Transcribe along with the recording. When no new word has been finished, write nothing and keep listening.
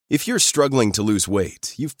If you're struggling to lose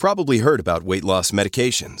weight, you've probably heard about weight loss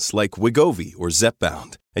medications like Wegovy or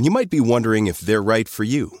Zepbound, and you might be wondering if they're right for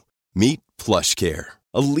you. Meet PlushCare,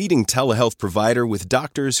 a leading telehealth provider with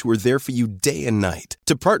doctors who are there for you day and night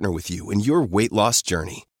to partner with you in your weight loss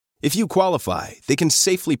journey. If you qualify, they can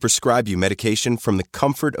safely prescribe you medication from the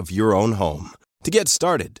comfort of your own home. To get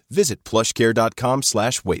started, visit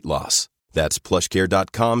plushcare.com/weightloss. That's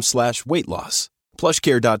plushcare.com/weightloss.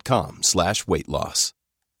 plushcare.com/weightloss.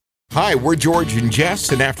 Hi, we're George and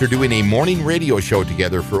Jess, and after doing a morning radio show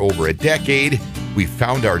together for over a decade, we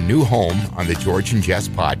found our new home on the George and Jess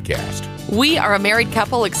podcast. We are a married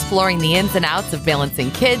couple exploring the ins and outs of balancing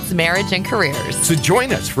kids, marriage, and careers. So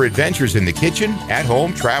join us for adventures in the kitchen, at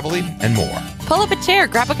home, traveling, and more. Pull up a chair,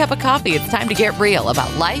 grab a cup of coffee. It's time to get real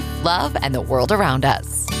about life, love, and the world around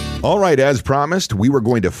us. All right, as promised, we were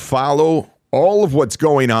going to follow all of what's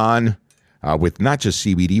going on with not just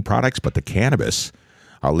CBD products, but the cannabis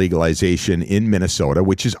legalization in Minnesota,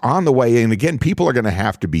 which is on the way. And again, people are going to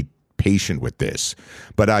have to be patient with this.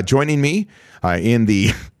 But joining me in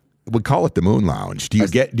the, we call it the Moon Lounge. Do you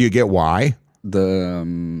get why?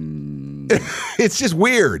 It's just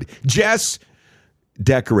weird. Jess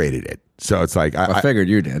decorated it. So it's like I figured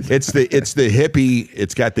you did. It's the hippie.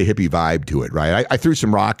 It's got the hippie vibe to it, right? I threw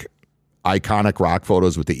some iconic rock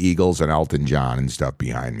photos with the Eagles and Elton John and stuff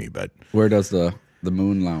behind me. But where does the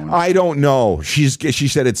Moon Lounge? I don't know. She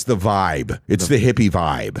said it's the vibe. It's the hippie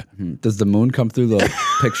vibe. Does the moon come through the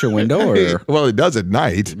picture window? Or well, it does at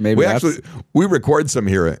night. Maybe we record some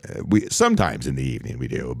here. We sometimes in the evening we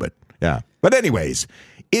do, but yeah. But anyways,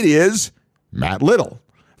 it is Matt Little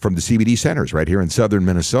from the CBD Centers right here in southern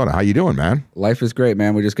Minnesota. How you doing, man? Life is great,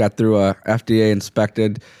 man. We just got through a FDA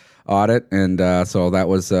inspected audit, and so that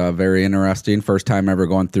was very interesting. First time ever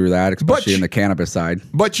going through that, especially in the cannabis side.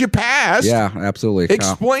 But you passed. Yeah, absolutely.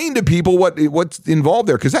 Explain to people what's involved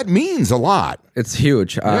there, because that means a lot. It's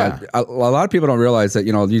huge. A lot of people don't realize that,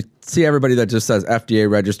 you see everybody that just says FDA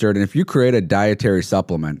registered, and if you create a dietary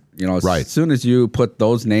supplement, as soon as you put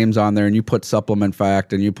those names on there and you put supplement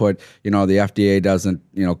fact and you put, the FDA doesn't,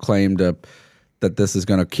 claim that this is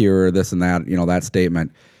going to cure this and that, that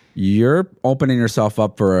statement, you're opening yourself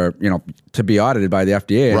up for, to be audited by the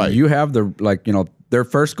FDA. And you have their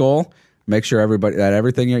first goal, make sure that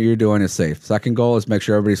everything that you're doing is safe. Second goal is make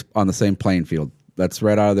sure everybody's on the same playing field. That's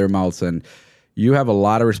right out of their mouths. And you have a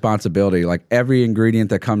lot of responsibility. Like every ingredient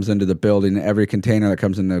that comes into the building, every container that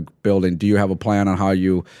comes in the building, do you have a plan on how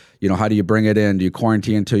you how do you bring it in? Do you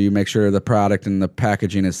quarantine until you make sure the product and the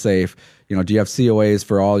packaging is safe? Do you have COAs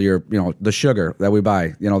for all your, the sugar that we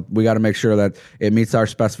buy? We got to make sure that it meets our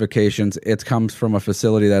specifications. It comes from a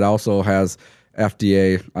facility that also has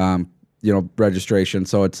FDA, registration.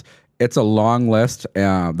 So it's a long list.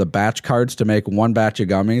 The batch cards to make one batch of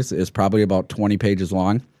gummies is probably about 20 pages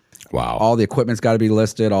long. Wow. All the equipment's got to be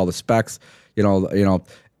listed, all the specs,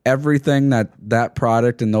 everything that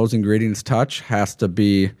product and those ingredients touch has to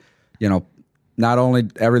be, not only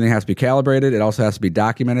everything has to be calibrated, it also has to be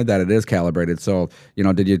documented that it is calibrated. So,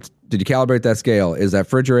 did you calibrate that scale? Is that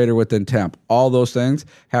refrigerator within temp? All those things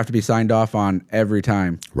have to be signed off on every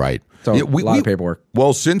time. Right. So a lot of paperwork.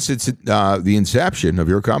 Well, since it's the inception of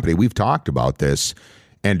your company, we've talked about this,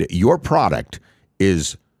 and your product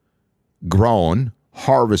is grown,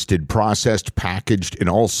 harvested, processed, packaged, and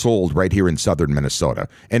all sold right here in southern Minnesota.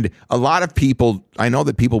 And a lot of people, I know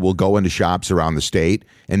that people will go into shops around the state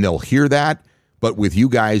and they'll hear that, but with you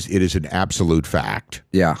guys, it is an absolute fact.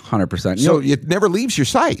 Yeah, 100%. So it never leaves your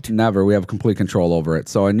site. Never. We have complete control over it.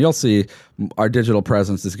 So, and you'll see our digital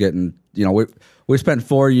presence is getting, we spent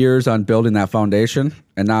 4 years on building that foundation,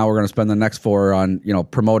 and now we're going to spend the next 4 on,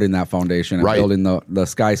 promoting that foundation and building the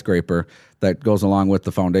skyscraper that goes along with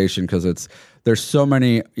the foundation, because there's so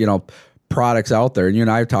many, products out there. And you and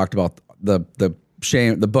I have talked about the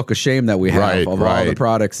book of shame that we have of all the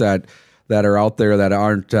products that are out there that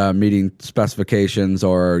aren't meeting specifications,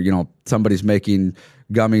 or, somebody's making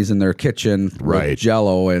gummies in their kitchen with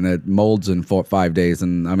Jell-O and it molds in 5 days.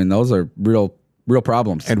 And I mean, those are real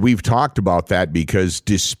problems. And we've talked about that, because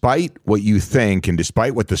despite what you think and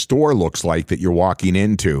despite what the store looks like that you're walking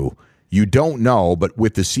into, you don't know. But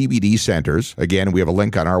with the CBD Centers, again, we have a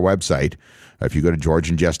link on our website. If you go to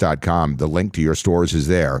georgeandjess.com, the link to your stores is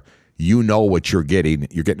there. You know what you're getting.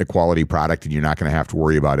 You're getting a quality product, and you're not going to have to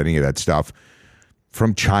worry about any of that stuff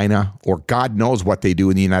from China, or God knows what they do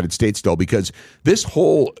in the United States still, because this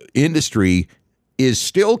whole industry is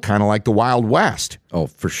still kind of like the Wild West. Oh,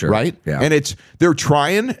 for sure. Right? Yeah. And they're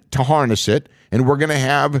trying to harness it, and we're going to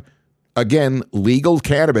have, again, legal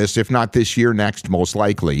cannabis, if not this year, next, most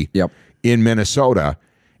likely, in Minnesota.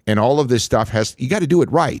 And all of this stuff you got to do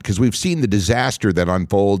it right, because we've seen the disaster that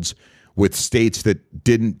unfolds with states that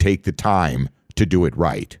didn't take the time to do it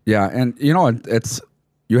right. Yeah, and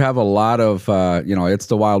you have a lot of it's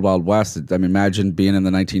the wild, wild west. I mean, imagine being in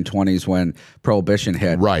the 1920s when Prohibition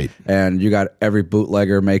hit, right? And you got every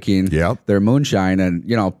bootlegger making their moonshine, and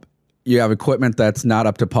you have equipment that's not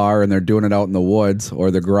up to par, and they're doing it out in the woods or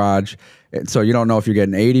the garage. And so you don't know if you're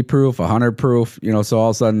getting 80 proof, 100 proof, so all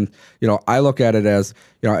of a sudden, I look at it as,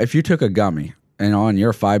 if you took a gummy, and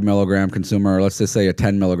you're a 5 milligram consumer, or let's just say a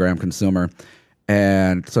 10 milligram consumer,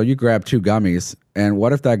 and so you grab 2 gummies, and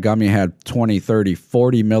what if that gummy had 20, 30,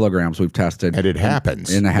 40 milligrams we've tested? And it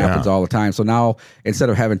happens. And it happens all the time. So now instead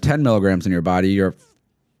of having 10 milligrams in your body, you're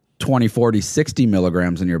 20, 40, 60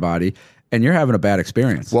 milligrams in your body, and you're having a bad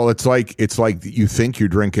experience. Well, it's like you think you're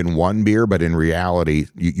drinking 1 beer, but in reality,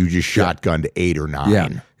 you just shotgunned 8 or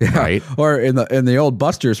 9. Yeah. Right? Or in the old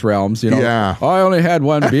Buster's realms, I only had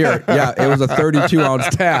 1 beer. Yeah, it was a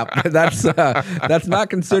 32-ounce tap. That's not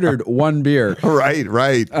considered 1 beer.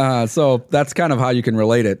 Right. So that's kind of how you can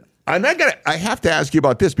relate it. And I have to ask you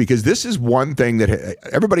about this, because this is one thing that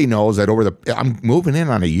everybody knows that I'm moving in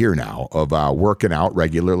on a year now of working out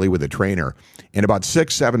regularly with a trainer. And about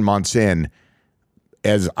 6-7 months in,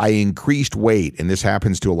 as I increased weight, and this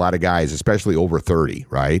happens to a lot of guys, especially over 30,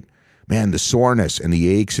 right? Man, the soreness and the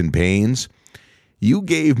aches and pains. You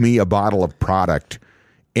gave me a bottle of product,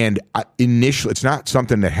 and initially, it's not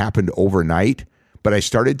something that happened overnight, but I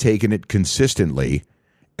started taking it consistently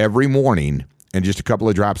every morning, and just a couple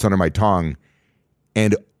of drops under my tongue.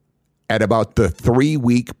 And at about the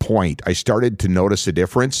 3-week point, I started to notice a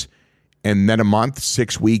difference. And then a month,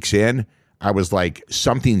 6 weeks in, I was like,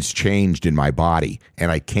 something's changed in my body, and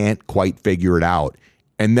I can't quite figure it out.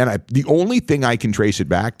 And then the only thing I can trace it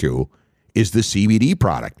back to is the CBD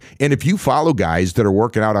product. And if you follow guys that are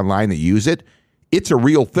working out online that use it, it's a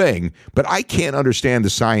real thing, but I can't understand the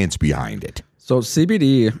science behind it. So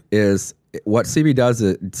CBD is... What CBD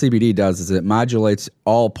does is it modulates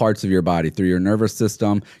all parts of your body through your nervous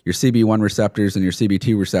system, your CB1 receptors and your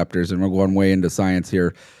CB2 receptors, and we're going way into science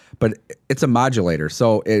here. But it's a modulator,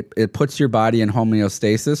 so it puts your body in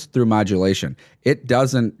homeostasis through modulation. It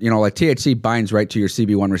doesn't, like THC binds right to your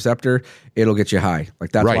CB1 receptor, it'll get you high.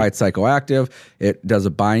 Like that's why it's psychoactive. It does a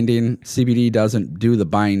binding. CBD doesn't do the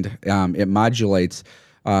bind. It modulates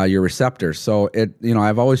your receptors. So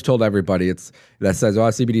I've always told everybody that says, "Oh,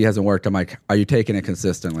 CBD hasn't worked." I'm like, "Are you taking it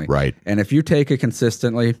consistently?" Right. And if you take it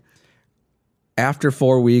consistently, after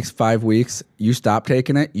 4 weeks, 5 weeks, you stop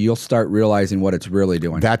taking it, you'll start realizing what it's really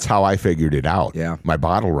doing. That's how I figured it out. Yeah. My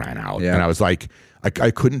bottle ran out, and I was like,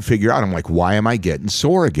 I couldn't figure out. I'm like, why am I getting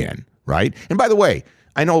sore again? Right. And by the way,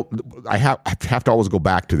 I know I have to always go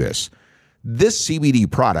back to this. This CBD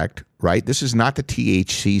product, right? This is not the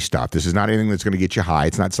THC stuff. This is not anything that's going to get you high.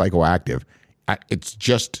 It's not psychoactive. It's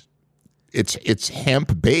just, it's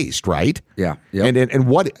hemp based, right? Yeah. Yep. And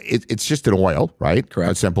what it's just an oil, right?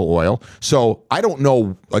 Correct. A simple oil. So I don't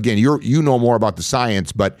know. Again, you know more about the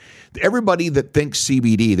science, but everybody that thinks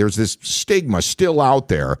CBD, there's this stigma still out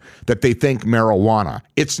there that they think marijuana.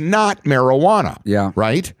 It's not marijuana. Yeah.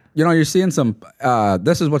 Right. You're seeing some,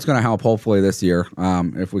 this is what's going to help hopefully this year,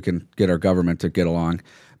 if we can get our government to get along.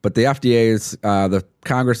 But the the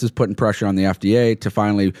Congress is putting pressure on the FDA to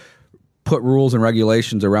finally put rules and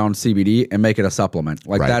regulations around CBD and make it a supplement.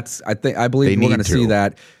 Like I believe we're going to see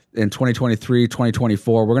that in 2023,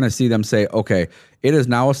 2024. We're going to see them say, okay, it is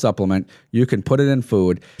now a supplement. You can put it in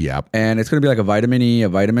food. Yep. And it's going to be like a vitamin E, a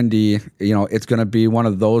vitamin D. It's going to be one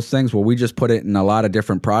of those things where we just put it in a lot of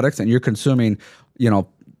different products, and you're consuming,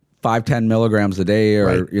 5-10 milligrams a day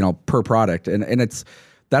or per product, and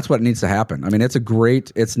that's what needs to happen. I mean,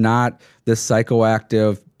 it's not this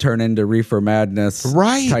psychoactive turn into reefer madness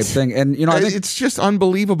type thing. And I think it's just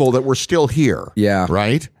unbelievable that we're still here. Yeah.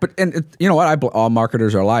 Right. But you know what? All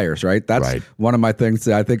marketers are liars, right? That's one of my things.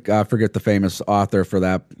 I think I forget the famous author for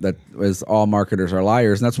that is all marketers are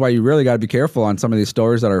liars, and that's why you really got to be careful on some of these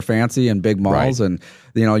stores that are fancy and big malls, and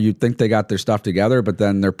you think they got their stuff together, but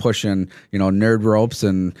then they're pushing nerd ropes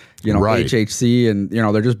and HHC, and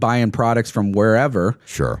they're just buying products from wherever.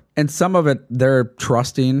 Sure. And some of it they're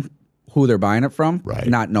trusting who they're buying it from,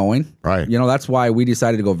 not knowing. Right. That's why we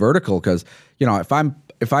decided to go vertical, because if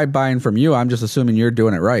I'm buying from you, I'm just assuming you're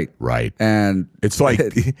doing it right. Right. And it's like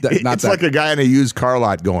like a guy in a used car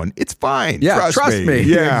lot going, "It's fine. Yeah, trust me."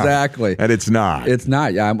 Yeah, exactly. And it's not. It's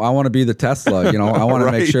not. Yeah, I want to be the Tesla. I want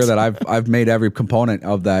to make sure that I've made every component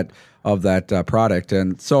of that product.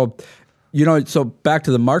 And so, so back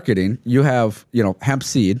to the marketing, you have hemp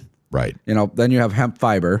seed. Right. Then you have hemp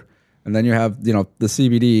fiber, and then you have the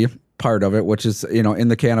CBD part of it, which is, in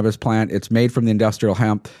the cannabis plant. It's made from the industrial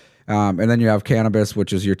hemp. And then you have cannabis,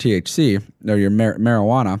 which is your THC, or your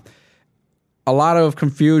marijuana. A lot of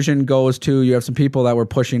confusion goes to, you have some people that were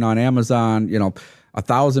pushing on Amazon,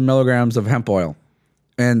 1,000 milligrams of hemp oil.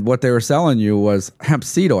 And what they were selling you was hemp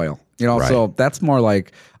seed oil, so that's more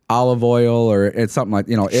like olive oil, or it's something like,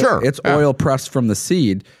 it's oil pressed from the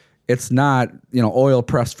seed. It's not, oil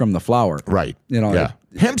pressed from the flower. Right.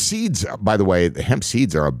 Hemp seeds, by the way, the hemp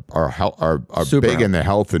seeds are big in the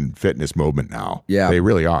health and fitness movement now. Yeah. They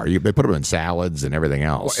really are. They put them in salads and everything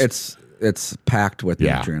else. It's packed with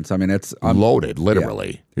nutrients. I mean, it's loaded,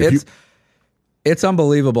 literally. Yeah. It's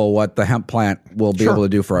unbelievable what the hemp plant will be able to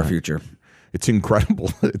do for our future. It's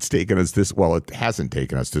incredible. It's taken us it hasn't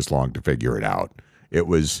taken us this long to figure it out. It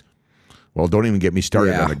was, don't even get me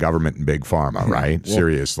started on the government and big pharma, right? Well,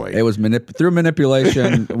 seriously. It was through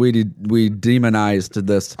manipulation, we demonized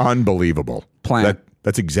this. Unbelievable. Plant.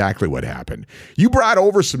 That's exactly what happened. You brought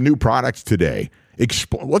over some new products today.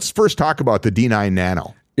 Let's first talk about the D9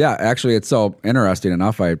 Nano. Yeah, actually, it's so interesting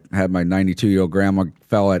enough. I had my 92-year-old grandma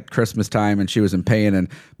fell at Christmas time, and she was in pain, and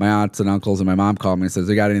my aunts and uncles and my mom called me and says,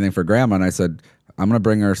 "You got anything for grandma?" And I said, "I'm going to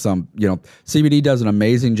bring her some, CBD does an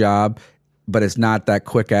amazing job, but it's not that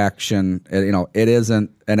quick action. It isn't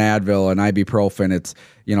an Advil, an ibuprofen. It's,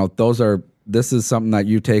 this is something that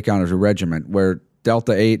you take on as a regimen, where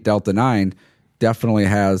Delta 8, Delta 9 definitely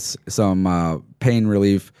has some pain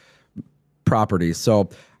relief properties." So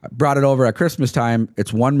I brought it over at Christmas time.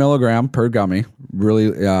 It's 1 milligram per gummy, really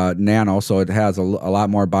nano, so it has a lot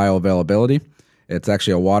more bioavailability. It's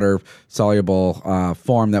actually a water-soluble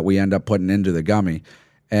form that we end up putting into the gummy.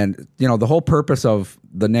 And, the whole purpose of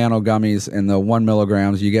the nano gummies and the 1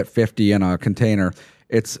 milligrams, you get 50 in a container.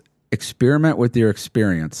 It's experiment with your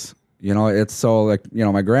experience. It's so like,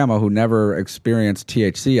 my grandma who never experienced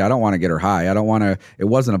THC, I don't want to get her high. It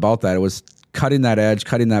wasn't about that. It was cutting that edge,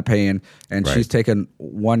 cutting that pain, and she's taking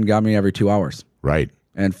one gummy every 2 hours. Right.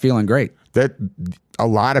 And feeling great. That a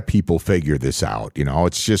lot of people figure this out,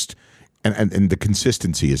 it's just, and the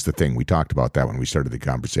consistency is the thing. We talked about that when we started the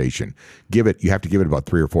conversation. You have to give it about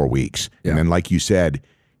 3 or 4 weeks. Yeah. And then, like you said,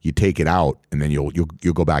 you take it out, and then you'll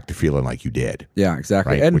go back to feeling like you did. Yeah,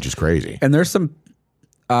 exactly. Right? Which is crazy. And there's some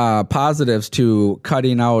positives to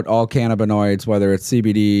cutting out all cannabinoids, whether it's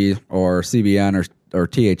CBD or CBN or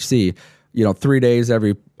THC. 3 days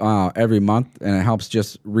every month, and it helps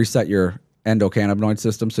just reset your endocannabinoid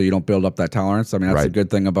system so you don't build up that tolerance. I mean, that's a good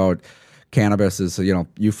thing about cannabis is,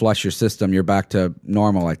 you flush your system, you're back to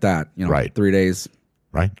normal like that, 3 days.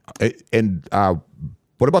 Right. And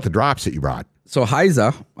what about the drops that you brought? So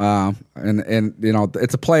Hyza, and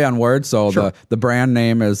it's a play on words. So the brand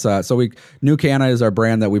name is, New Canna is our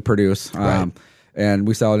brand that we produce. And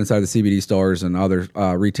we sell it inside the CBD stores and other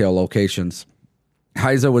retail locations.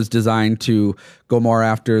 Hyza was designed to go more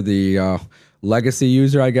after the legacy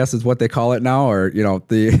user, I guess is what they call it now, or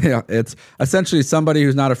it's essentially somebody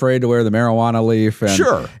who's not afraid to wear the marijuana leaf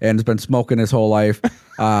and has been smoking his whole life.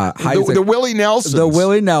 The Willie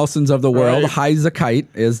Nelsons, of the world. Hyza Kite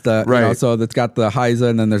is the so that's got the Hyza,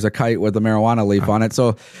 and then there's a kite with the marijuana leaf on it.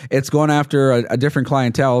 So it's going after a different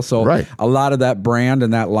clientele. So a lot of that brand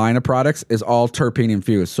and that line of products is all terpene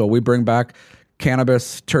infused. So we bring back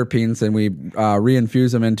cannabis terpenes and we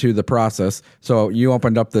reinfuse them into the process. So you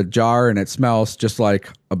opened up the jar and it smells just like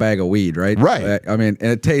a bag of weed, right? Right. I mean,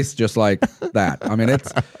 and it tastes just like that. I mean,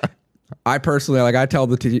 I personally, I tell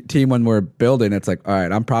the team when we're building, it's like, all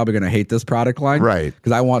right, I'm probably going to hate this product line. Right.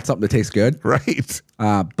 Because I want something that tastes good. Right.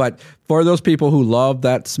 But for those people who love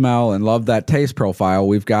that smell and love that taste profile,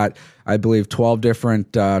 we've got, I believe, 12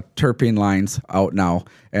 different terpene lines out now.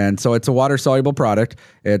 And so it's a water-soluble product.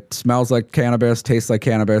 It smells like cannabis, tastes like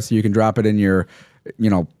cannabis. You can drop it in your,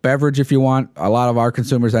 beverage if you want. A lot of our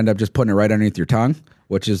consumers end up just putting it right underneath your tongue,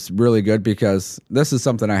 which is really good because this is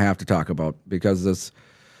something I have to talk about because this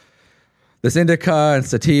indica and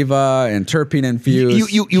sativa and terpene infused.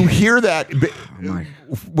 You hear that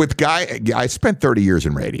with I spent 30 years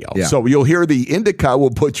in radio. Yeah. So you'll hear the indica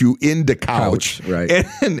will put you into couch. Right.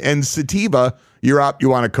 And sativa, you're up, you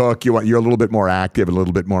want to cook, you're a little bit more active, a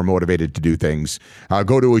little bit more motivated to do things,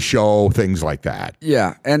 go to a show, things like that.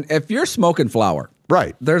 Yeah. And if you're smoking flower,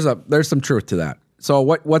 right, there's some truth to that. So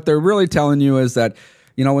what they're really telling you is that,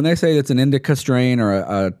 when they say it's an indica strain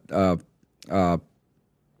or a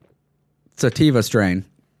sativa strain,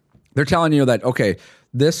 they're telling you that, okay,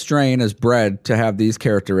 this strain is bred to have these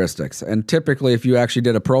characteristics. And typically, if you actually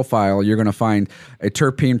did a profile, you're going to find a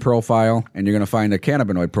terpene profile and you're going to find a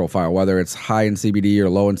cannabinoid profile, whether it's high in CBD or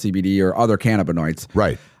low in CBD or other cannabinoids.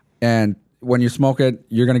 Right. And when you smoke it,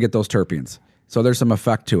 you're going to get those terpenes. So there's some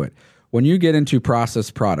effect to it. when you get into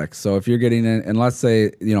processed products, so if you're getting in, and let's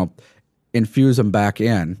say, infuse them back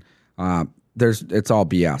in, it's all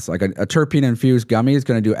BS. Like a terpene infused gummy is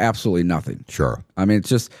going to do absolutely nothing. Sure. I mean,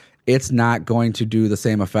 it's not going to do the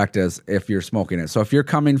same effect as if you're smoking it. So if you're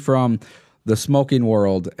coming from the smoking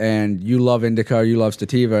world and you love indica, or you love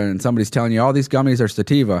sativa, and somebody's telling you all these gummies are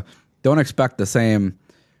sativa, don't expect the same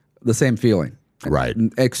feeling. Right.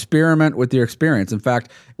 Experiment with your experience. In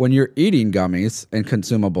fact, when you're eating gummies and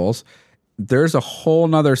consumables, there's a whole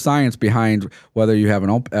nother science behind whether you have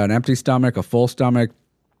an empty stomach, a full stomach.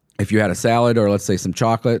 If you had a salad or let's say some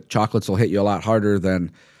chocolates will hit you a lot harder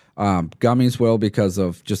than gummies will because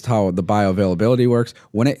of just how the bioavailability works.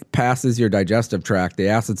 When it passes your digestive tract, the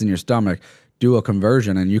acids in your stomach do a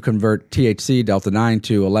conversion, and you convert THC delta-9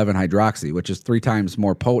 to 11-hydroxy, which is 3 times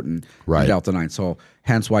more potent than delta-9. So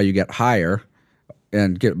hence why you get higher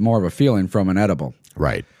and get more of a feeling from an edible.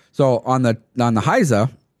 Right. So on the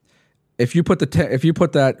HYZA, if you put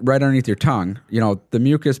that right underneath your tongue, the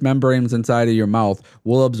mucous membranes inside of your mouth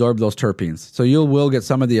will absorb those terpenes. So you will get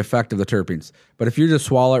some of the effect of the terpenes. But if you just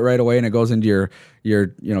swallow it right away and it goes into your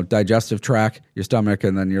digestive tract, your stomach,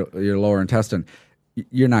 and then your lower intestine,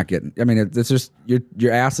 you're not getting. I mean, it's just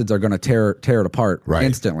your acids are going to tear it apart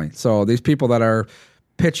instantly. So these people that are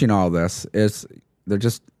pitching all this they're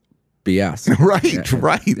just BS.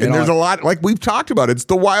 Right. And there's a lot, like we've talked about, it's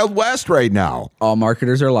the Wild West right now. All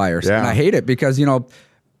marketers are liars. Yeah. And I hate it because,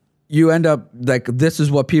 you end up like, this is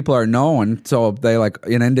what people are knowing. So they like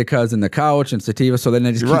in indicas in the couch and sativa. So then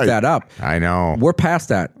they just keep that up. I know. We're past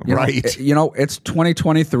that. Right. It's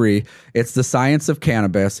 2023. It's the science of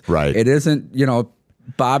cannabis. Right. It isn't,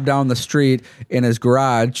 Bob down the street in his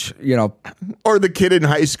garage, or the kid in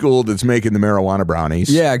high school that's making the marijuana brownies.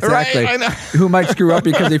 Yeah, exactly. Right? Who might screw up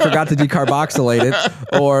because he forgot to decarboxylate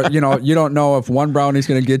it, or you don't know if one brownie's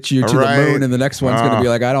going to get you to the moon and the next one's going to be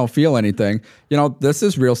like, I don't feel anything. This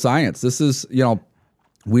is real science. This is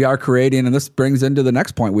we are creating, and this brings into the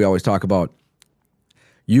next point we always talk about.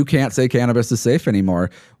 You can't say cannabis is safe anymore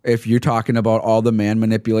if you're talking about all the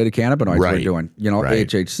man-manipulated cannabinoids we're doing.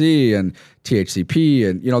 HHC and THCP,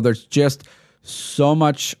 and there's just so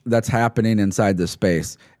much that's happening inside this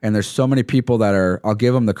space, and there's so many people that are. I'll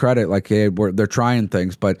give them the credit, like hey, they're trying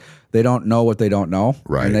things, but they don't know what they don't know,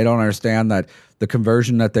 and they don't understand that the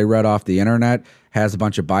conversion that they read off the internet has a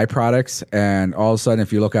bunch of byproducts, and all of a sudden,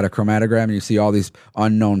 if you look at a chromatogram and you see all these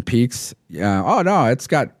unknown peaks, oh no, it's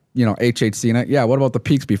got HHC in it. Yeah, what about the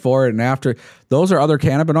peaks before it and after? Those are other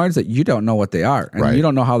cannabinoids that you don't know what they are, and you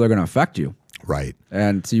don't know how they're going to affect you. Right.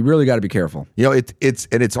 And so you really got to be careful.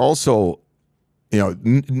 It's also,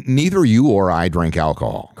 neither you or I drink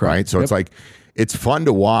alcohol, right? So it's like, it's fun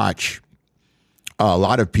to watch a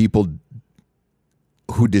lot of people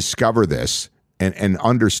who discover this and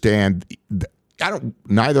understand.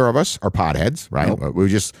 Neither of us are potheads, right?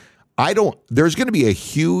 Nope. There's going to be a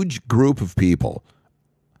huge group of people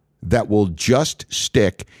that will just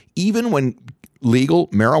stick, even when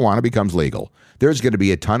marijuana becomes legal, there's going to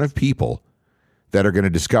be a ton of people that are going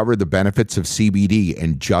to discover the benefits of CBD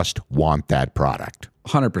and just want that product.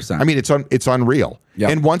 100%. I mean, it's unreal.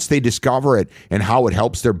 Yep. And once they discover it and how it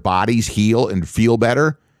helps their bodies heal and feel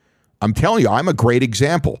better, I'm telling you, I'm a great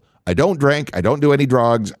example. I don't drink. I don't do any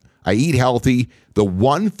drugs. I eat healthy. The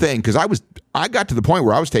one thing, because I got to the point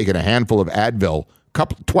where I was taking a handful of Advil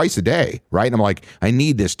twice a day, right? And I'm like, I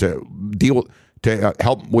need this to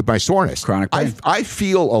help with my soreness. Chronic pain. I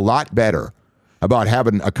feel a lot better about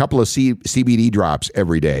having a couple of CBD drops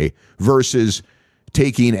every day versus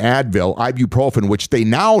taking Advil, ibuprofen, which they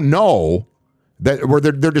now know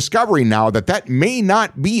they're discovering now that may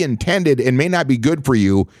not be intended and may not be good for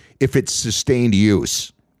you if it's sustained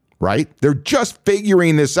use. Right? They're just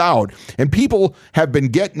figuring this out. And people have been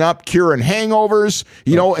getting up, curing hangovers,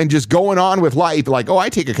 and just going on with life like, I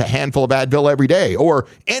take a handful of Advil every day or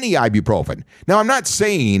any ibuprofen. Now, I'm not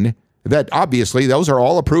saying that obviously those are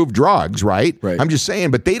all approved drugs, right? I'm just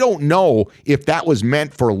saying, but they don't know if that was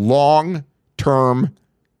meant for long-term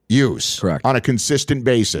use on a consistent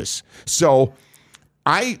basis. So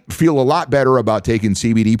I feel a lot better about taking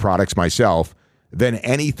CBD products myself than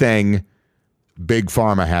anything Big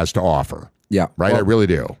Pharma has to offer. Yeah. Right? Well, I really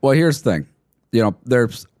do. Well, here's the thing.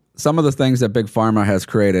 There's some of the things that Big Pharma has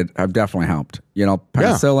created have definitely helped.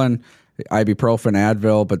 Penicillin, ibuprofen,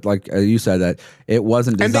 Advil, but like you said, that it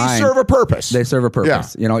wasn't designed. And they serve a purpose. They serve a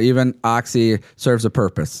purpose. Yeah. Even Oxy serves a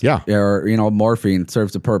purpose. Yeah. Or, morphine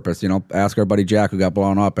serves a purpose. Ask our buddy Jack who got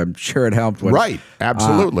blown up. I'm sure it helped. Right.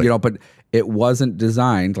 Absolutely. But it wasn't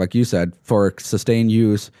designed, like you said, for sustained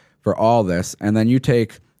use for all this. And then you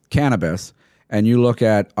take cannabis and you look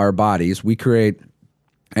at our bodies, we create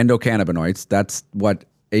endocannabinoids. That's what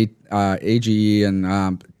AGE and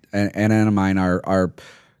anandamide are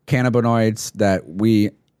cannabinoids that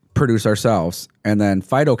we produce ourselves, and then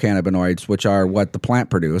phytocannabinoids, which are what the plant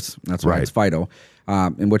produce. That's why it's phyto,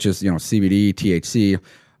 and which is CBD, THC.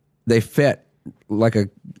 They fit like a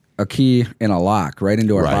key in a lock right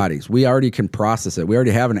into our bodies. We already can process it. We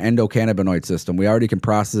already have an endocannabinoid system. We already can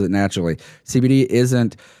process it naturally. CBD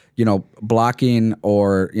isn't blocking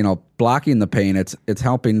blocking the pain. It's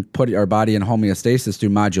helping put our body in homeostasis through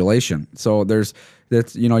modulation. So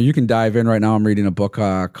you can dive in right now. I'm reading a book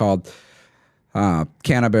called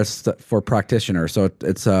Cannabis for Practitioners. So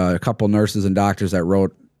it's a couple nurses and doctors that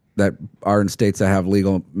are in states that have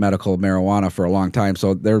legal medical marijuana for a long time.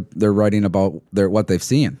 So they're writing about what they've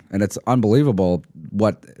seen, and it's unbelievable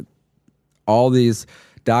what all these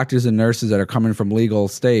doctors and nurses that are coming from legal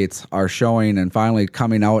states are showing and finally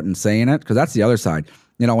coming out and saying it. Because that's the other side.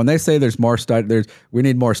 When they say there's more we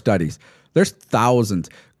need more studies. There's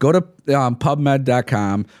thousands. Go to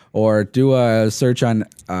PubMed.com or do a search on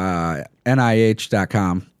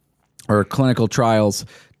NIH.com or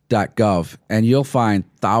clinicaltrials.gov, and you'll find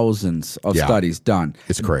thousands of studies done.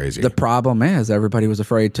 It's crazy. The problem is everybody was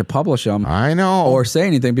afraid to publish them. I know. Or say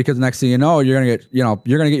anything, because next thing you know, you're gonna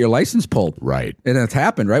get your license pulled. Right. And it's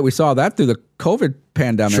happened, right? We saw that through the COVID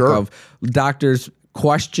pandemic of doctors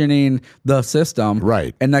questioning the system.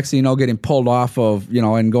 Right. And next thing you know, getting pulled off of,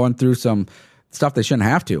 and going through some stuff they shouldn't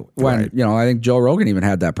have to. When, I think Joe Rogan even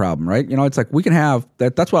had that problem, right? It's like we can have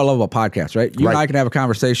that. That's what I love about podcasts, right? You and I can have a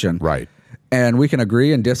conversation. Right. And we can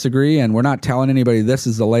agree and disagree, and we're not telling anybody this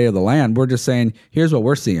is the lay of the land. We're just saying, here's what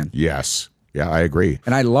we're seeing. Yes. Yeah, I agree.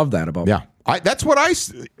 And I love that about that's what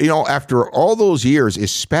after all those years,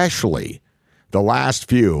 especially the last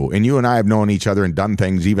few, and you and I have known each other and done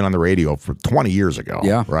things even on the radio for 20 years ago.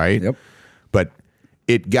 Yeah. Right? Yep. But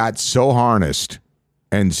it got so harnessed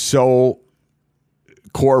and so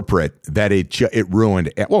corporate that it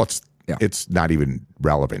ruined. Well, it's not even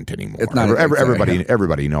relevant anymore. It's not.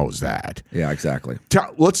 Everybody knows that. Yeah, exactly.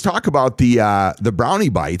 Let's talk about the brownie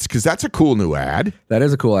bites, because that's a cool new ad. That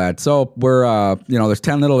is a cool ad. So we're there's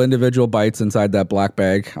 10 little individual bites inside that black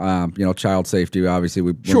bag. Child safety. Obviously,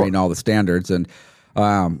 we're meeting all the standards. And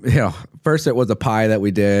first it was a pie that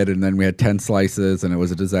we did, and then we had 10 slices, and it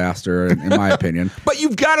was a disaster, in my opinion. But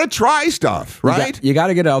you've got to try stuff, right? You got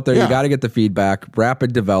to get out there. Yeah. You got to get the feedback.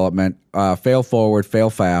 Rapid development. Fail forward. Fail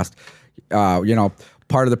fast.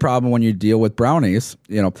 Part of the problem when you deal with brownies,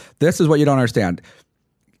 this is what you don't understand.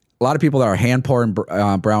 A lot of people that are hand pouring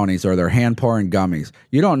brownies, or they're hand pouring gummies.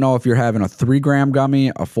 You don't know if you're having a 3-gram gummy,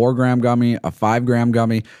 a 4-gram gummy, a 5-gram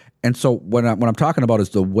gummy. And so what I'm talking about is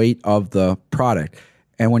the weight of the product.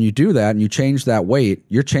 And when you do that and you change that weight,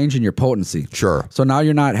 you're changing your potency. Sure. So now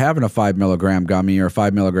you're not having a 5 milligram gummy or a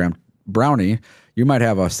 5 milligram brownie. You might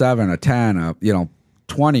have a 7, a 10,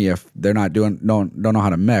 20 if they're not don't know how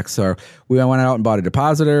to mix. Or we went out and bought a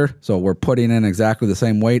depositor, so we're putting in exactly the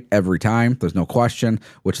same weight every time. There's no question,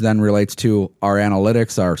 which then relates to our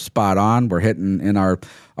analytics are spot on. We're hitting in our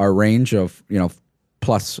range of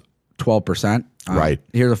plus 12%. Right.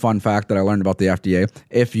 Here's a fun fact that I learned about the FDA.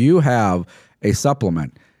 If you have a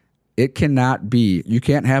supplement, you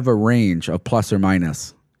can't have a range of plus or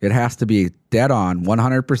minus. It has to be dead on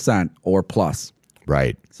 100% or plus.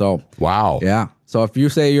 Right. So, wow. Yeah. So if you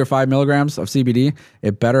say you're 5 milligrams of CBD,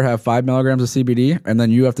 it better have 5 milligrams of CBD, and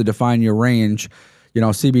then you have to define your range.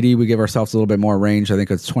 CBD, we give ourselves a little bit more range. I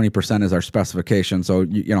think it's 20% is our specification. So,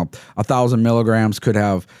 1,000 milligrams could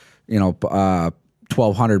have,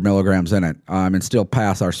 1,200 milligrams in it, and still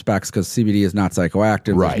pass our specs, because CBD is not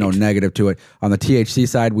psychoactive. Right. There's no negative to it. On the THC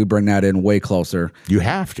side, we bring that in way closer. You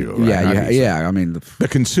have to. Right? Yeah. I mean, the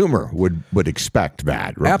consumer would expect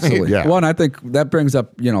that. Right? Absolutely. Yeah. Well, and I think that brings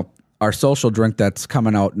up, our social drink that's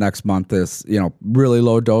coming out next month is, really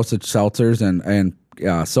low dosage seltzers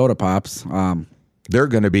and soda pops. They're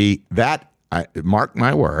going to be that. Mark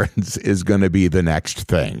my words, is going to be the next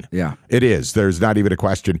thing. Yeah. It is. There's not even a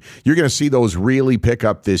question. You're going to see those really pick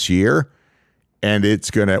up this year, and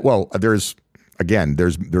it's going to, there's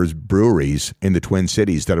breweries in the Twin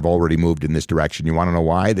Cities that have already moved in this direction. You want to know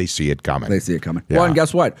why? They see it coming. Yeah. Well, and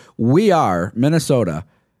guess what? Minnesota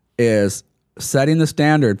is setting the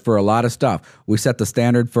standard for a lot of stuff. We set the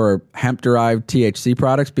standard for hemp-derived THC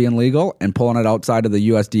products being legal and pulling it outside of the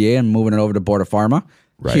USDA and moving it over to Board of Pharma.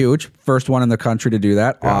 Right. Huge. First one in the country to do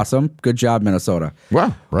that. Yeah. Awesome. Good job, Minnesota.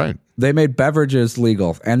 Well, right. They made beverages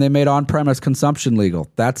legal, and they made on-premise consumption legal.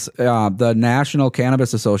 That's the National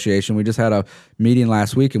Cannabis Association. We just had a meeting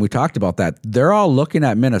last week, and we talked about that. They're all looking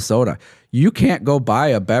at Minnesota. You can't go buy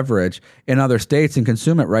a beverage in other states and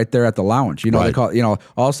consume it right there at the lounge. They call it, all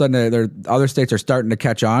of a sudden, other states are starting to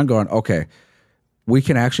catch on, going, okay, we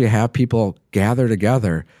can actually have people gather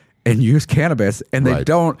together and use cannabis, and they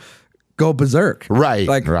don't go berserk. Right.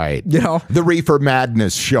 The Reefer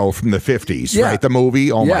Madness show from the 50s, right? The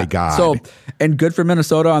movie. Oh my God. So, and good for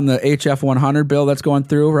Minnesota on the HF 100 bill that's going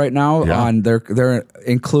through right now. On they're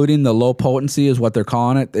including the low potency is what they're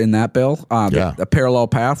calling it in that bill. A parallel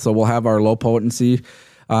path. So we'll have our low potency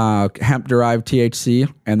hemp derived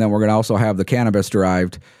THC, and then we're going to also have the cannabis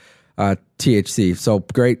derived THC. So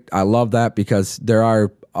great. I love that because there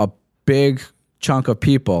are a big chunk of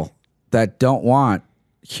people that don't want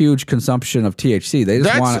huge consumption of THC. They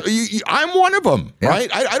just want. I'm one of them, right?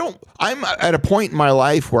 I don't. I'm at a point in my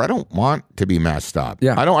life where I don't want to be messed up.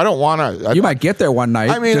 Yeah, I don't want to. You might get there one night.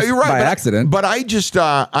 I mean, you're right, by accident. But I just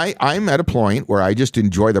I'm at a point where I just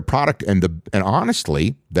enjoy the product and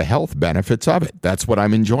honestly the health benefits of it. That's what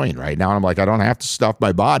I'm enjoying right now. And I'm like, I don't have to stuff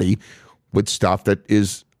my body with stuff that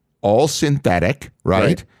is all synthetic,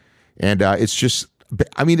 right? And it's just.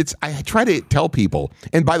 I mean, I try to tell people,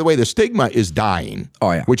 and by the way, the stigma is dying,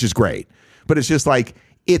 which is great. But it's just like,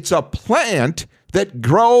 it's a plant that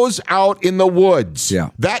grows out in the woods. Yeah.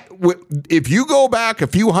 That if you go back a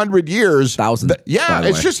few hundred years, thousands.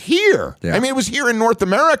 It's just here. Yeah. I mean, it was here in North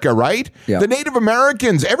America, right? Yeah. The Native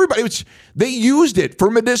Americans, everybody, they used it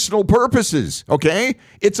for medicinal purposes. Okay,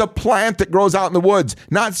 it's a plant that grows out in the woods,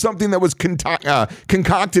 not something that was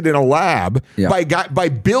concocted in a lab by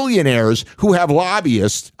billionaires who have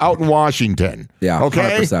lobbyists out in Washington. Yeah.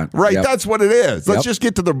 Okay. 100%. Right. Yep. That's what it is. Let's just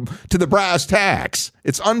get to the brass tacks.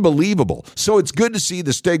 It's unbelievable. So it's good to see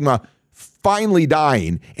the stigma finally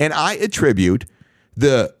dying, and I attribute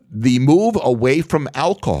the move away from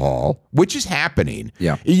alcohol, which is happening.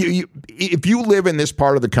 Yeah. If you live in this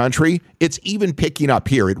part of the country, it's even picking up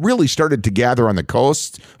here. It really started to gather on the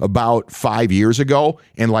coast about 5 years ago,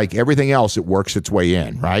 and like everything else, it works its way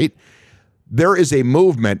in, right? There is a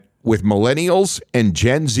movement with millennials and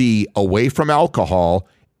Gen Z away from alcohol,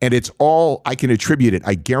 and it's all, I can attribute it,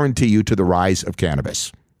 I guarantee you, to the rise of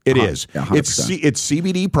cannabis. It is. Yeah, it's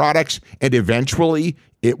CBD products, and eventually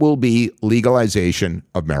it will be legalization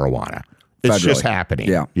of marijuana. It's just happening.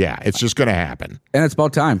 Yeah, it's just going to happen. And it's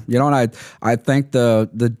about time. And I thank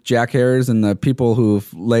the Jack Hares and the people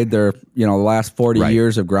who've laid their, the last 40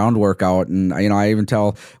 years of groundwork out. And, I even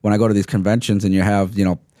tell when I go to these conventions and you have,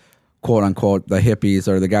 quote unquote, the hippies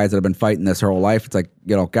or the guys that have been fighting this their whole life, it's like,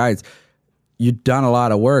 guys, you've done a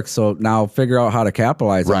lot of work, so now figure out how to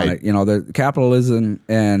capitalize on it. The capitalism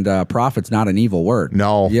and profit's not an evil word.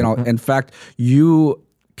 No. In fact, you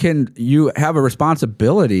have a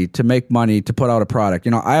responsibility to make money to put out a product.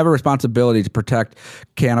 I have a responsibility to protect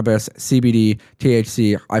cannabis, CBD,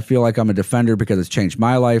 THC. I feel like I'm a defender because it's changed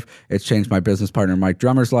my life. It's changed my business partner Mike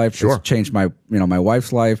Drummer's life. Sure. It's changed my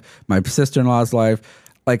wife's life, my sister-in-law's life.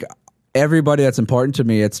 Like, everybody that's important to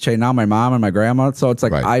me, it's changed now my mom and my grandma. So it's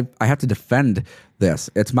like I have to defend this.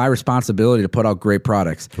 It's my responsibility to put out great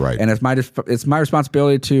products. Right. And it's my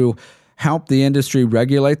responsibility to help the industry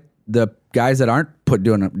regulate the guys that aren't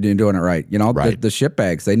doing it right. The shit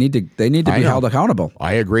bags. They need to be held accountable.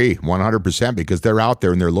 I agree 100% because they're out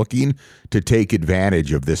there and they're looking to take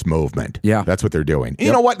advantage of this movement. Yeah. That's what they're doing. Yep.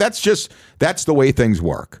 You know what? That's the way things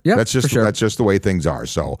work. Yeah. That's just the way things are.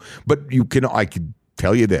 So, but I could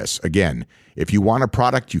tell you this again, if you want a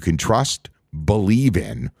product you can trust, believe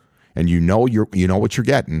in, and you know what you're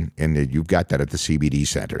getting, and you've got that at the CBD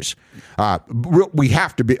centers. We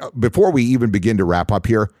have to be, before we even begin to wrap up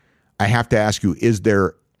here, I have to ask you, is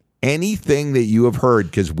there anything that you have heard,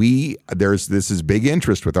 because this is big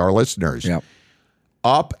interest with our listeners,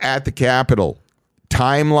 up at the Capitol,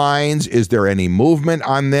 timelines, is there any movement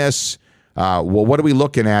on this? What are we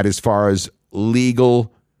looking at as far as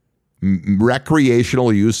legal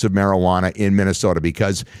recreational use of marijuana in Minnesota?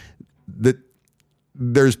 Because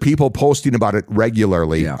there's people posting about it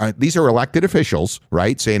regularly. These are elected officials,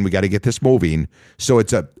 right, saying we got to get this moving. So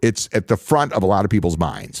it's at the front of a lot of people's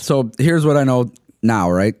minds. So here's what I know now,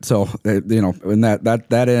 right? So and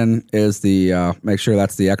that in is the make sure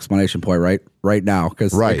that's the exclamation point right now,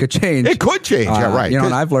 because it could change. It could change, right?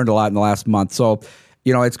 And I've learned a lot in the last month. So.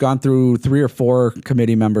 It's gone through 3 or 4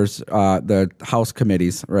 committee members, the House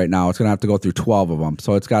committees right now. It's going to have to go through 12 of them.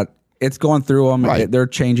 So it's going through them. Right. They're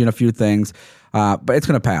changing a few things, but it's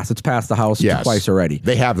going to pass. It's passed the House twice already.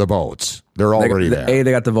 They have the votes. They're already there. They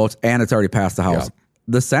got the votes, and it's already passed the House. Yep.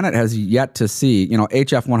 The Senate has yet to see,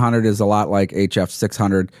 HF 100 is a lot like HF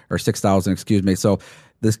 600 or 6,000, excuse me. So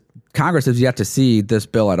this Congress has yet to see this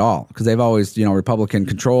bill at all because they've always, Republican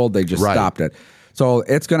controlled. They just stopped it. So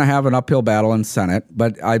it's going to have an uphill battle in Senate,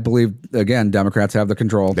 but I believe, again, Democrats have the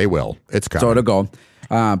control. They will. It's coming. So it'll go.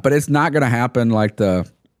 But it's not going to happen like the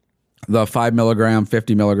 5 milligram,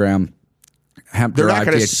 50 milligram hemp. They're not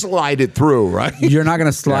going to slide it through, right? You're not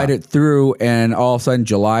going to slide it through, and all of a sudden,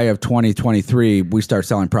 July of 2023, we start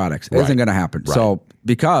selling products. It isn't going to happen. Right. So,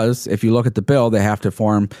 because if you look at the bill, they have to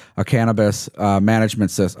form a cannabis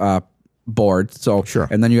management board. So,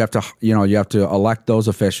 and then you have to elect those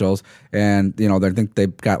officials, and I think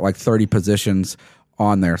they've got like 30 positions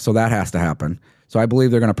on there. So that has to happen. So I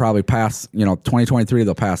believe they're going to probably pass. 2023,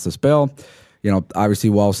 they'll pass this bill. Obviously,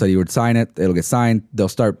 Wall said he would sign it. It'll get signed. They'll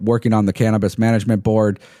start working on the cannabis management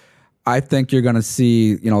board. I think you're going to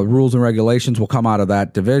see, rules and regulations will come out of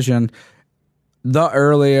that division. The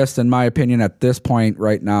earliest, in my opinion, at this point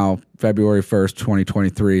right now, February 1st,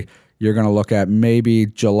 2023, you're going to look at maybe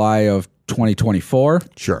July of 2024.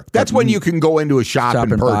 Sure. That's when you can go into a shop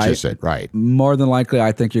and purchase it, right? More than likely,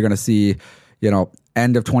 I think you're going to see,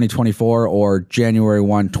 end of 2024 or January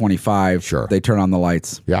 1, 25. Sure. They turn on the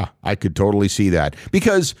lights. Yeah, I could totally see that.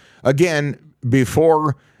 Because, again,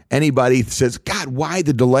 before anybody says, God, why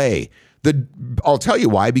the delay? I'll tell you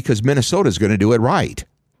why, because Minnesota's going to do it right.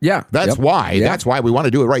 Yeah. That's why. Yeah. That's why we want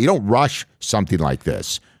to do it right. You don't rush something like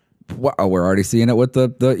this. Well, we're already seeing it with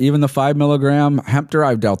the even the 5 milligram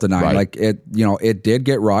hemp-derived Delta-9. Right. Like it did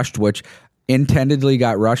get rushed, which intendedly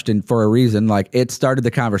got rushed in for a reason. Like it started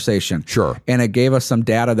the conversation. Sure. And it gave us some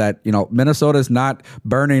data that, Minnesota's not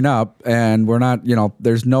burning up, and we're not,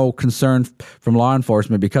 there's no concern from law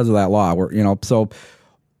enforcement because of that law.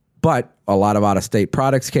 But a lot of out-of-state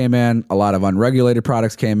products came in, a lot of unregulated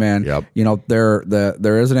products came in. Yep.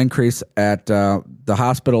 There is an increase at the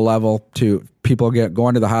hospital level to people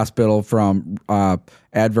going to the hospital from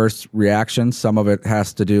adverse reactions. Some of it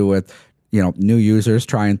has to do with new users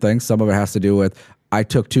trying things. Some of it has to do with, I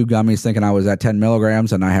took 2 gummies thinking I was at 10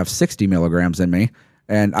 milligrams and I have 60 milligrams in me,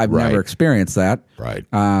 and I've never experienced that. Right.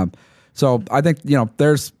 So I think,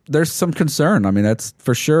 there's some concern. I mean, that's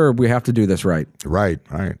for sure. We have to do this right. Right.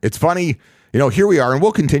 It's funny, here we are, and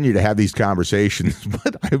we'll continue to have these conversations.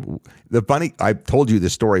 But I told you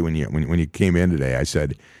this story when you came in today. I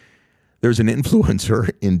said, there's an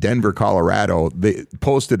influencer in Denver, Colorado. They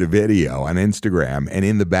posted a video on Instagram, and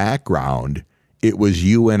in the background, it was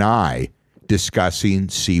you and I discussing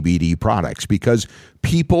CBD products because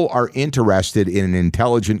people are interested in an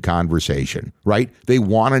intelligent conversation, right? They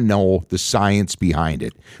want to know the science behind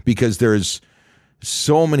it because there's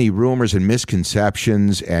so many rumors and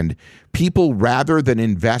misconceptions, and people, rather than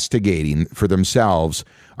investigating for themselves,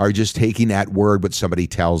 are just taking at word what somebody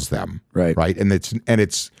tells them. Right. And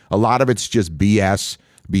it's a lot of it's just BS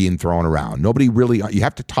being thrown around. Nobody really, you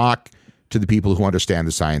have to talk to the people who understand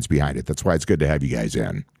the science behind it. That's why it's good to have you guys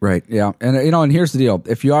in. Right. Yeah. And and here's the deal.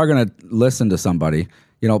 If you are going to listen to somebody,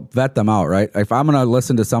 vet them out, right? If I'm going to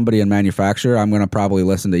listen to somebody in manufacture, I'm going to probably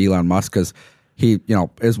listen to Elon Musk because he,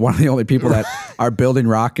 is one of the only people that are building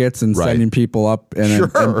rockets and sending people up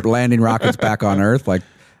and landing rockets back on Earth. Like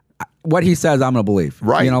what he says, I'm going to believe.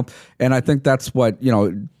 Right. And I think that's what,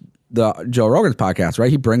 the Joe Rogan's podcast, right?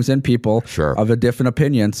 He brings in people of a different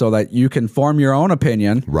opinion so that you can form your own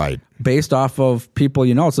opinion based off of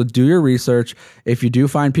people So do your research. If you do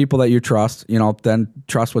find people that you trust, then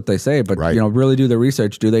trust what they say. But, really do the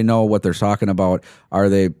research. Do they know what they're talking about? Are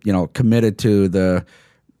they, committed to the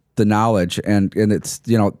knowledge? And it's,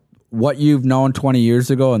 what you've known 20 years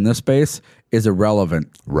ago in this space is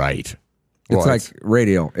irrelevant. Right. It's like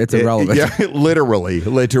radio. It's irrelevant. Literally.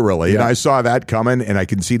 Yeah. And I saw that coming, and I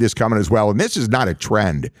can see this coming as well. And this is not a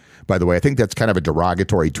trend, by the way. I think that's kind of a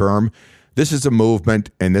derogatory term. This is a movement,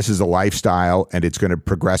 and this is a lifestyle, and it's going to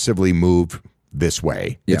progressively move this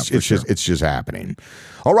way. Yeah, it's just happening.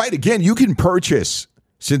 All right. Again, you can purchase,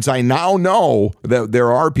 since I now know that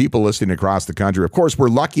there are people listening across the country. Of course, we're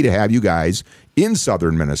lucky to have you guys in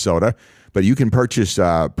southern Minnesota, but you can purchase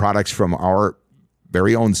products from our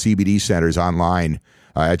very own CBD Centers online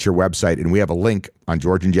at your website. And we have a link on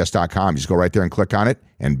georgeandjess.com. You just go right there and click on it,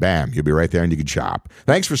 and bam, you'll be right there and you can shop.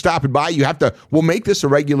 Thanks for stopping by. We'll make this a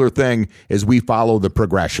regular thing as we follow the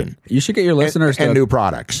progression. You should get your listeners and new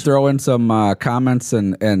products. Throw in some comments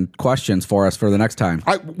and questions for us for the next time.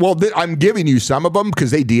 I'm giving you some of them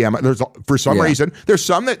because they DM it. For some reason, there's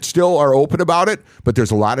some that still are open about it, but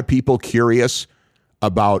there's a lot of people curious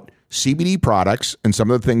about CBD products and some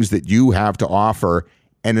of the things that you have to offer.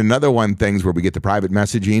 And another one, things where we get the private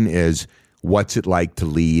messaging is, what's it like to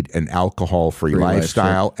lead an alcohol-free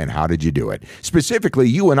lifestyle, and how did you do it? Specifically,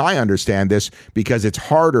 you and I understand this because it's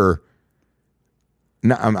harder.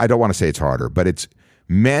 No, I don't want to say it's harder, but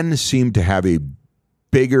men seem to have a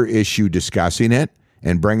bigger issue discussing it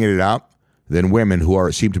and bringing it up than women who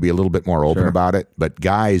seem to be a little bit more open about it. But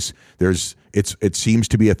guys, it seems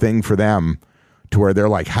to be a thing for them to where they're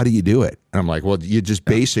like, how do you do it? And I'm like, well, you just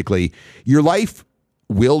basically, your life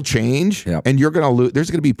will change, Yep. and you're going to lose. There's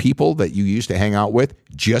going to be people that you used to hang out with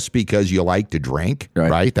just because you like to drink,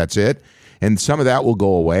 right? That's it. And some of that will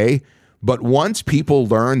go away. But once people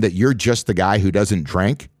learn that you're just the guy who doesn't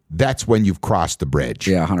drink, that's when you've crossed the bridge.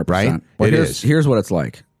 Yeah, 100%. Right? Well, here's what it's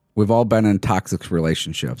like. We've all been in toxic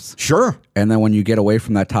relationships. Sure. And then when you get away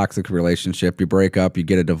from that toxic relationship, you break up, you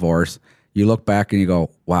get a divorce, you look back and you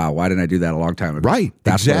go, wow, why didn't I do that a long time ago? Right.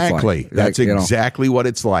 That's exactly. What it's like. That's exactly what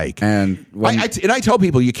it's like. And I tell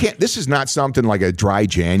people, you can't, this is not something like a dry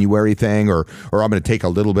January thing or I'm going to take a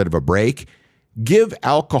little bit of a break. Give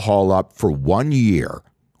alcohol up for 1 year,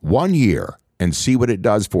 and see what it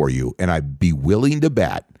does for you. And I'd be willing to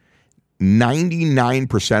bet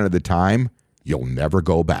 99% of the time, you'll never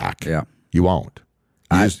go back. Yeah. You won't.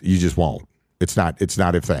 You just won't. It's not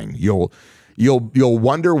a thing. You'll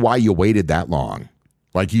wonder why you waited that long.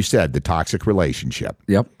 Like you said, the toxic relationship.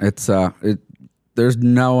 Yep. It's there's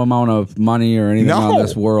no amount of money or anything on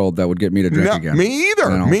this world that would get me to drink again. Me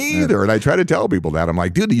either. Me either. And I try to tell people that. I'm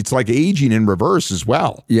like, dude, it's like aging in reverse as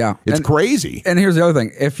well. Yeah. It's crazy. And here's the other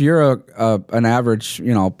thing. If you're an average,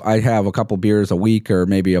 I have a couple beers a week or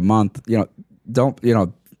maybe a month,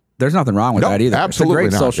 there's nothing wrong with that either. Absolutely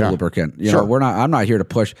it's a great social lubricant. I'm not here to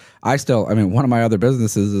push. One of my other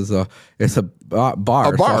businesses is a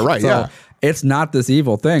bar. A bar, right? Yeah. It's not this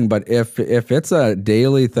evil thing, but if it's a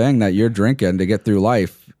daily thing that you're drinking to get through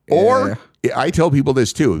life, or I tell people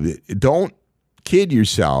this too: don't kid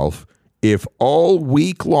yourself. If all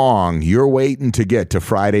week long you're waiting to get to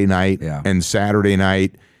Friday night and Saturday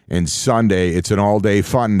night and Sunday, it's an all-day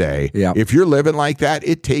fun day. Yep. If you're living like that,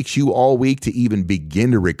 it takes you all week to even begin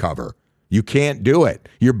to recover. You can't do it.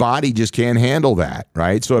 Your body just can't handle that,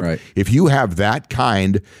 right? So if you have that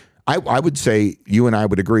kind, I would say you and I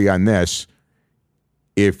would agree on this.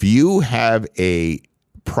 If you have a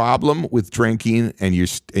problem with drinking and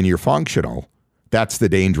you're functional, that's the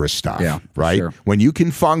dangerous stuff, right? Sure. When you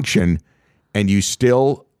can function and you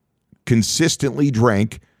still consistently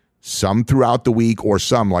drink, some throughout the week, or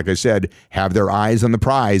some, like I said, have their eyes on the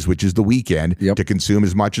prize, which is the weekend, to consume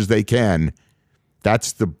as much as they can.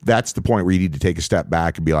 That's the point where you need to take a step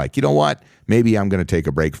back and be like, you know what? Maybe I'm going to take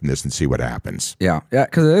a break from this and see what happens. Yeah,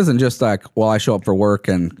 because it isn't just like, well, I show up for work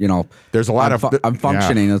and there's a lot I'm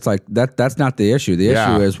functioning. It's like that's not the issue. The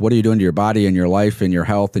issue is, what are you doing to your body and your life and your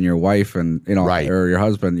health and your wife and or your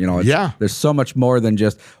husband? There's so much more than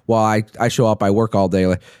just, well, I show up, I work all day,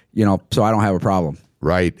 so I don't have a problem.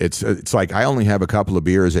 Right. It's like I only have a couple of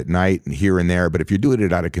beers at night and here and there, but if you're doing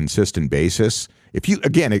it on a consistent basis,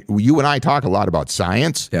 you and I talk a lot about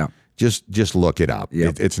science. Yeah. Just look it up.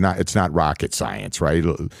 Yep. It's not rocket science, right?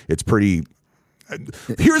 It's pretty.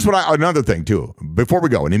 Here's another thing too. Before we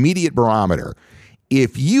go, an immediate barometer.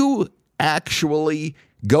 If you actually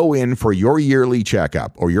go in for your yearly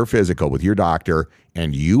checkup or your physical with your doctor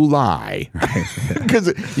and you lie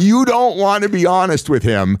because you don't want to be honest with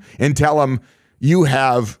him and tell him you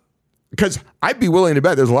have, because I'd be willing to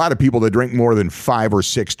bet there's a lot of people that drink more than 5 or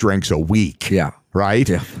 6 drinks a week. Yeah. Right?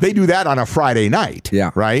 Yeah. They do that on a Friday night. Yeah.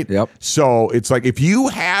 Right? Yep. So it's like, if you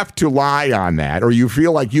have to lie on that, or you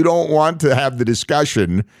feel like you don't want to have the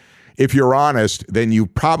discussion, if you're honest, then you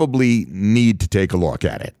probably need to take a look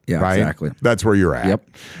at it. Yeah, right? exactly. That's where you're at. Yep.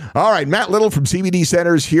 All right. Matt Little from CBD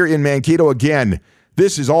Centers here in Mankato. Again,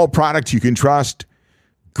 this is all products you can trust.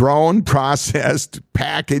 Grown, processed,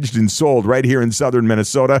 packaged, and sold right here in southern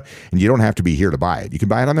Minnesota. And you don't have to be here to buy it. You can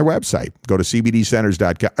buy it on their website. Go to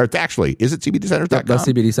cbdcenters.com. Or actually, is it cbdcenters.com? That's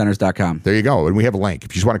cbdcenters.com. There you go. And we have a link.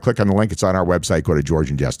 If you just want to click on the link, it's on our website. Go to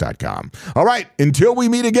georgeandjess.com. All right. Until we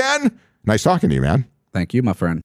meet again, nice talking to you, man. Thank you, my friend.